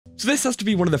So this has to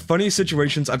be one of the funniest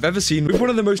situations I've ever seen with one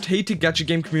of the most hated gacha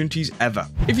game communities ever.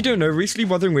 If you don't know, recently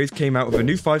Wuthering Waves came out with a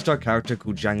new 5-star character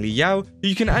called Changli who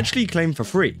you can actually claim for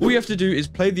free. All you have to do is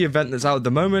play the event that's out at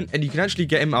the moment, and you can actually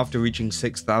get him after reaching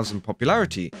 6,000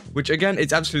 popularity, which again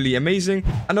is absolutely amazing,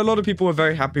 and a lot of people are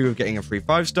very happy with getting a free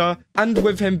 5-star, and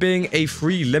with him being a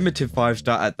free limited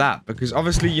 5-star at that, because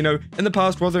obviously, you know, in the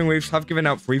past Wuthering Waves have given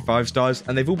out free 5-stars,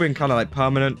 and they've all been kind of like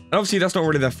permanent, and obviously that's not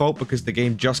really their fault because the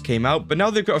game just came out, but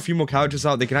now they've got a few more characters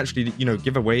out, they can actually, you know,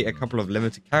 give away a couple of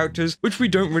limited characters, which we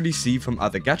don't really see from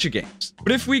other gacha games.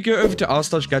 But if we go over to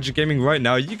r/gachagaming right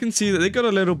now, you can see that they got a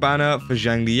little banner for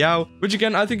Changli, which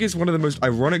again, I think is one of the most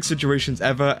ironic situations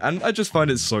ever, and I just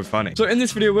find it so funny. So in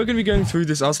this video, we're going to be going through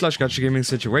this r/gachagaming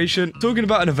situation, talking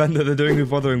about an event that they're doing with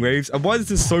Wuthering Waves, and why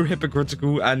this is so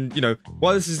hypocritical, and, you know,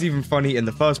 why this is even funny in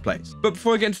the first place. But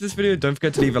before I get into this video, don't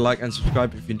forget to leave a like and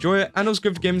subscribe if you enjoy it, and also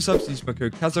go for gaming subs, use my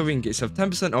code Kazoe and get yourself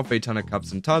 10% off a ton of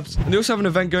cups and tubs. And they also have an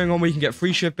event going on where you can get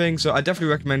free shipping, so I definitely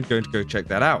recommend going to go check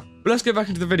that out. But let's get back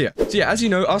into the video. So yeah, as you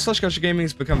know, r/gachagaming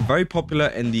has become very popular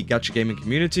in the gacha gaming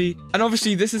community, and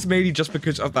obviously this is mainly just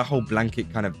because of that whole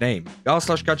blanket kind of name.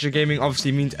 r/gachagaming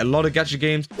obviously means a lot of gacha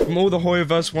games, from all the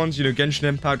Hoyoverse ones, you know, Genshin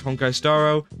Impact, Honkai Star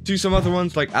Rail, to some other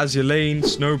ones like Azure Lane,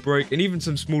 Snowbreak, and even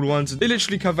some smaller ones. They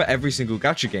literally cover every single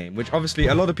gacha game, which obviously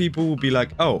a lot of people will be like,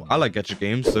 oh, I like gacha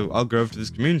games, so I'll go over to this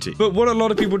community. But what a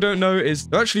lot of people don't know is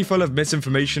they're actually full of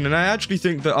misinformation, and I actually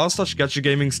think that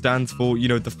r/gachagaming stands for, you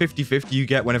know, the 50-50 you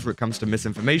get whenever it comes to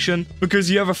misinformation,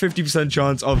 because you have a 50%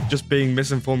 chance of just being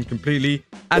misinformed completely.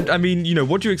 And I mean, you know,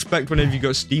 what do you expect whenever you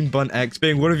got SteamBuntX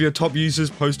being one of your top users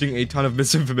posting a ton of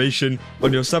misinformation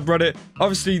on your subreddit?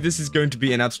 Obviously, this is going to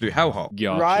be an absolute hellhole.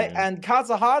 Gotcha. Right, and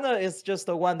Kazuhana is just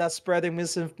the one that's spreading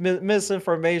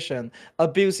misinformation,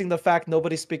 abusing the fact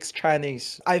nobody speaks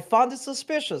Chinese. I found it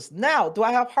suspicious. Now, do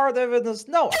I have hard evidence?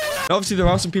 No. Obviously, there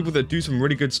are some people that do some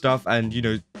really good stuff and, you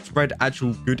know, spread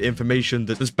actual good information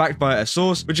that's backed by a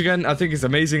source, which again, I think is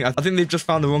amazing. I think they've just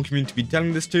found the wrong community to be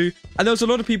telling this to. And there was a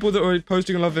lot of people that were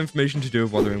posting a lot of information to do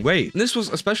with Wuthering Waves. And this was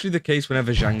especially the case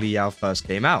whenever Changli first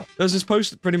came out. There was this post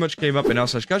that pretty much came up in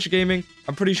r/gachagaming.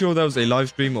 I'm pretty sure there was a live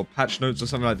stream or patch notes or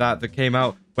something like that that came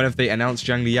out whenever they announced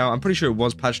Changli. I'm pretty sure it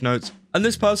was patch notes. And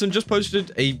this person just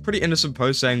posted a pretty innocent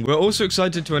post saying, we're also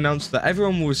excited to announce that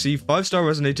everyone will receive 5-star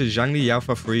resonator Changli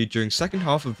for free during second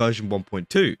half of version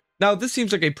 1.2. Now, this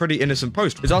seems like a pretty innocent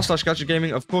post. Is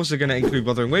r/gachagaming, of course, they're going to include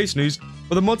Wuthering Waves news,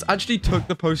 but the mods actually took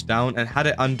the post down and had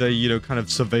it under, you know, kind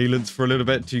of surveillance for a little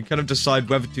bit to kind of decide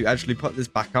whether to actually put this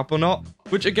back up or not,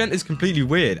 which again is completely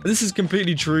weird. And this is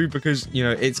completely true because, you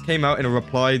know, it came out in a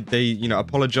reply. They, you know,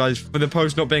 apologized for the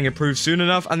post not being approved soon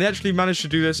enough, and they actually managed to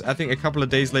do this, I think, a couple of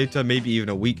days later, maybe even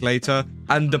a week later,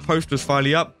 and the post was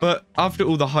finally up. But after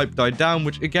all the hype died down,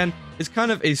 which again is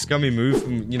kind of a scummy move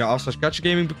from, you know,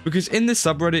 r/gachagaming, because in this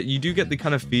subreddit you do get the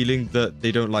kind of feeling that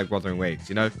they don't like Wuthering Waves,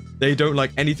 you know, they don't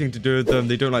like anything to do with them,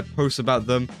 they don't like posts about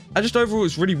them, and just overall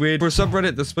it's really weird for a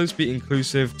subreddit that's supposed to be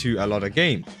inclusive to a lot of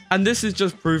games. And this is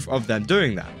just proof of them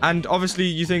doing that. And obviously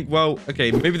you think, well,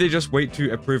 okay, maybe they just wait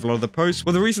to approve a lot of the posts.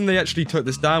 Well, the reason they actually took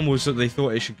this down was that they thought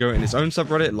it should go in its own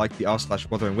subreddit, like the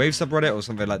r/Wuthering Waves subreddit or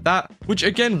something like that, which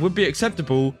again would be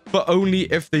acceptable, but only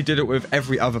if they did it with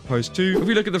every other post too. If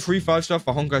we look at the free 5-star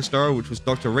for Honkai Star Rail, which was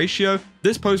Dr. Ratio,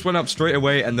 this post went up straight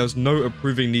away and there was no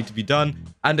approving need to be done.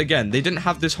 And again, they didn't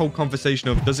have this whole conversation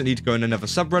of does it need to go in another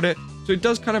subreddit, so it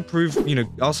does kind of prove, you know,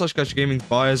 r/gachagaming's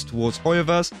bias towards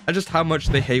Hoyoverse and just how much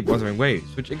they hate Wuthering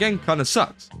Waves, which again kind of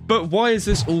sucks. But why is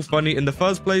this all funny in the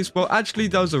first place? Well, actually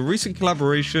there was a recent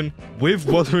collaboration with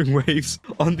Wuthering Waves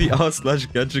on the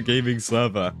r/gachagaming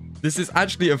server. This is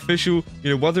actually official.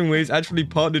 You know, Wuthering Waves actually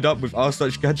partnered up with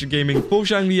r/gachagaming for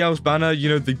Changli banner, you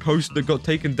know, the post that got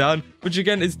taken down, which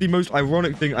again is the most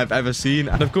ironic thing I've ever seen.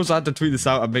 And of course I had to tweet this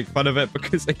out and make fun of it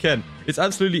because again, it's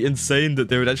absolutely insane that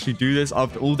they would actually do this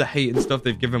after all the hate and stuff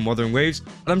they've given Wuthering Waves.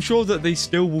 And I'm sure that they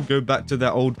still will go back to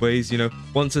their old ways, you know,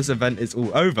 once this event is all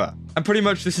over. And pretty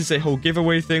much this is a whole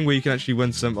giveaway thing where you can actually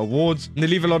win some awards. And they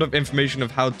leave a lot of information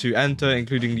of how to enter,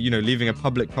 including, you know, leaving a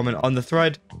public comment on the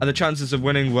thread. And the chances of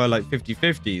winning were like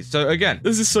 50-50. So again,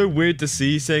 this is so weird to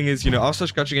see, saying is, you know,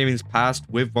 r/gachagaming's past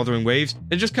with Wuthering Waves.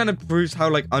 It just kind of proves how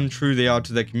like untrue they are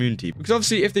to their community. Because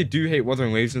obviously if they do hate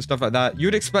Wuthering Waves and stuff like that,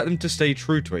 you'd expect them to stay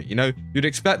true to it, you know? You'd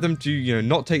expect them to, you know,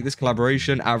 not take this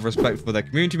collaboration out of respect for their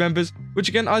community members, which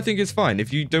again, I think is fine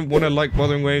if you don't want to like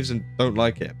Wuthering Waves and don't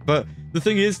like it. But the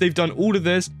thing is, they've done all of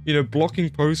this, you know, blocking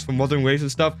posts from Wuthering Waves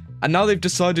and stuff, and now they've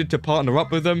decided to partner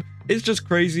up with them. It's just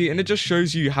crazy, and it just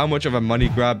shows you how much of a money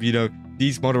grab, you know,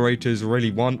 these moderators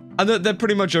really want, and that they're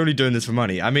pretty much only doing this for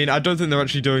money. I mean, I don't think they're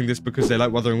actually doing this because they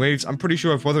like Wuthering Waves. I'm pretty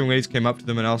sure if Wuthering Waves came up to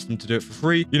them and asked them to do it for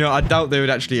free, you know, I doubt they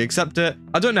would actually accept it.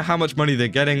 I don't know how much money they're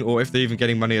getting or if they're even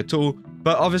getting money at all,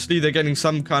 but obviously they're getting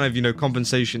some kind of, you know,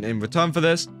 compensation in return for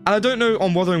this. And I don't know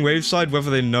on Wuthering Waves side whether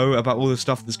they know about all the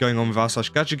stuff that's going on with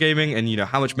r/Gachagaming and, you know,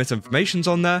 how much misinformation's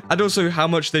on there, and also how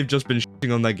much they've just been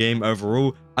shitting on their game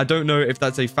overall. I don't know if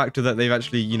that's a factor that they've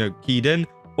actually, you know, keyed in,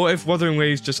 or if Wuthering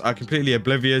Waves just are completely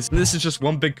oblivious. And this is just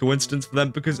one big coincidence for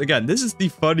them, because again, this is the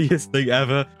funniest thing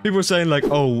ever. People are saying like,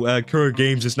 oh, Kuro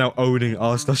Games is now owning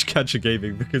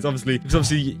r/Gachagaming, because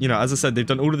obviously, you know, as I said, they've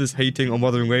done all of this hating on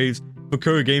Wuthering Waves for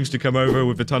Kuro Games to come over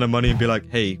with a ton of money and be like,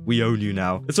 hey, we own you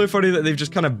now. It's so funny that they've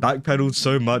just kind of backpedaled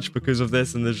so much because of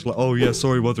this, and they're just like, oh yeah,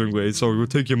 sorry Wuthering Waves, sorry, we'll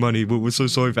take your money, we're so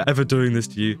sorry for ever doing this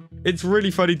to you. It's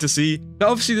really funny to see. Now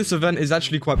obviously this event is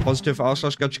actually quite positive for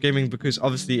r/Gachagaming, because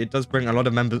obviously it does bring a lot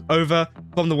of members over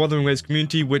from the Wuthering Waves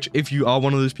community, which if you are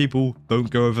one of those people, don't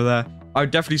go over there. I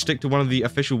would definitely stick to one of the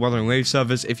official Wuthering Waves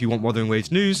servers if you want Wuthering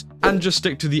Waves news, and just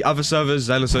stick to the other servers,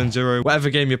 Zone Zero, whatever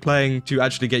game you're playing, to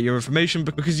actually get your information,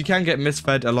 because you can get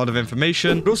misfed a lot of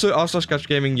information. But also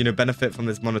r/Gachagaming, you know, benefit from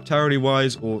this monetarily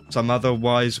wise or some other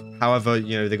wise, however,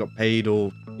 you know, they got paid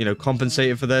or, you know,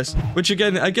 compensated for this, which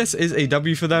again, I guess is a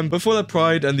W for them. But for their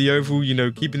pride and the overall, you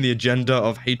know, keeping the agenda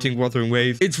of hating Wuthering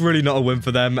Waves, it's really not a win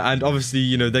for them. And obviously,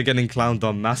 you know, they're getting clowned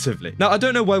on massively. Now, I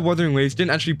don't know why Wuthering Waves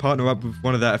didn't actually partner up with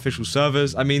one of their official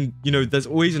servers. I mean, you know, there's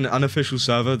always an unofficial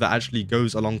server that actually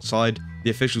goes alongside the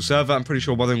official server. I'm pretty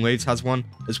sure Wuthering Waves has one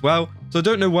as well. So I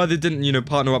don't know why they didn't, you know,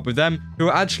 partner up with them, who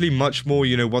are actually much more,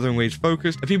 you know, Wuthering Waves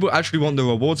focused, and people actually want the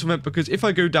rewards from it. Because if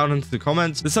I go down into the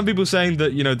comments, there's some people saying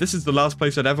that, you know, this is the last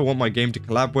place I'd ever want my game to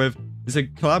collab with. It's a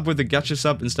collab with the gacha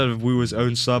sub instead of wuwa's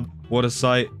own sub. What a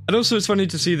sight. And also it's funny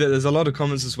to see that there's a lot of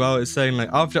comments as well. It's saying like,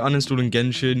 after uninstalling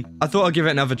Genshin, I thought I'd give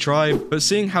it another try, but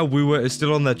seeing how wuwa is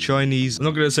still on their Chinese, I'm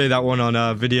not going to say that one on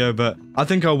a video, but I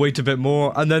think I'll wait a bit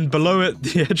more. And then below it,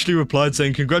 they actually replied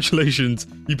saying, congratulations,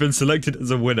 you've been selected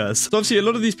as a winner. So obviously a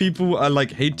lot of these people are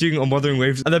like hating on Wuthering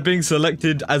Waves, and they're being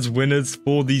selected as winners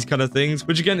for these kind of things,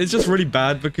 which again is just really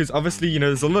bad, because obviously, you know,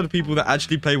 there's a lot of people that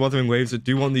actually play Wuthering Waves that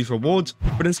do want these rewards,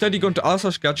 but instead you've gone to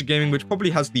r/Gachagaming, which probably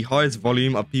has the highest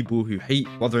volume of people who hate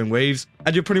Wuthering Waves,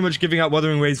 and you're pretty much giving out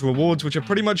Wuthering Waves rewards, which are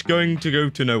pretty much going to go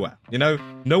to nowhere. You know,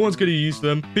 no one's going to use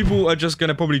them. People are just going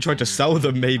to probably try to sell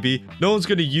them, maybe. No one's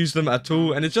going to use them at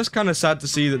all, and it's just kind of sad to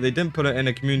see that they didn't put it in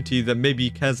a community that maybe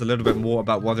cares a little bit more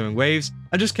about Wuthering Waves,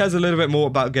 and just cares a little bit more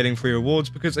about getting free rewards.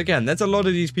 Because again, there's a lot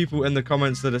of these people in the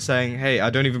comments that are saying, hey, I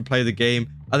don't even play the game,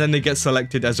 and then they get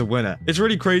selected as a winner. It's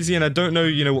really crazy, and I don't know,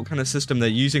 you know, what kind of system they're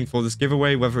using for this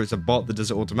giveaway, whether it's a bot that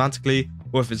does it automatically,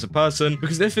 or if it's a person.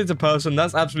 Because if it's a person,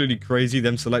 that's absolutely crazy,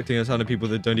 them selecting a ton of people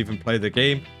that don't even play the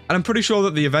game. And I'm pretty sure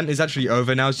that the event is actually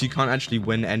over now, so you can't actually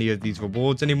win any of these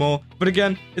rewards anymore. But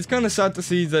again, it's kind of sad to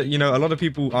see that, you know, a lot of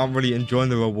people aren't really enjoying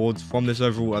the rewards from this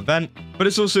overall event. But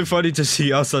it's also funny to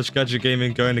see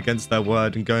r/Gachagaming going against their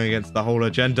word and going against the whole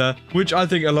agenda, which I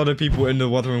think a lot of people in the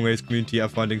Wuthering Waves community are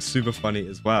finding super funny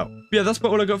as well. But yeah, that's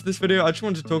about all I got for this video. I just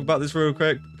wanted to talk about this real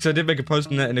quick, because I did make a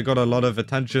post on it and it got a lot of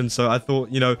attention. So I thought,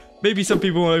 you know, maybe some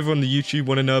people over on the YouTube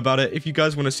want to know about it. If you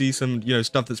guys want to see some, you know,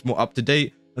 stuff that's more up to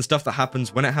date and stuff that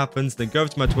happens when it happens, then go over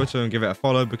to my Twitter and give it a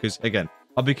follow, because again,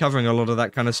 I'll be covering a lot of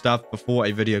that kind of stuff before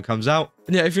a video comes out.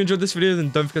 And yeah, if you enjoyed this video, then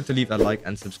don't forget to leave a like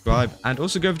and subscribe. And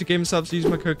also go over to Game Subs, use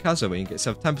my code KAZO, where you can get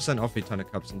yourself 10% off a ton of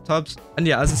cups and tubs. And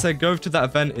yeah, as I said, go over to that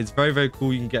event. It's very, very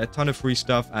cool. You can get a ton of free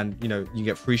stuff, and you know, you can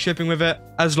get free shipping with it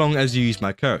as long as you use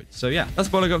my code. So yeah,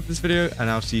 that's all I got for this video, and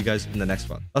I'll see you guys in the next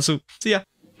one. That's all. See ya.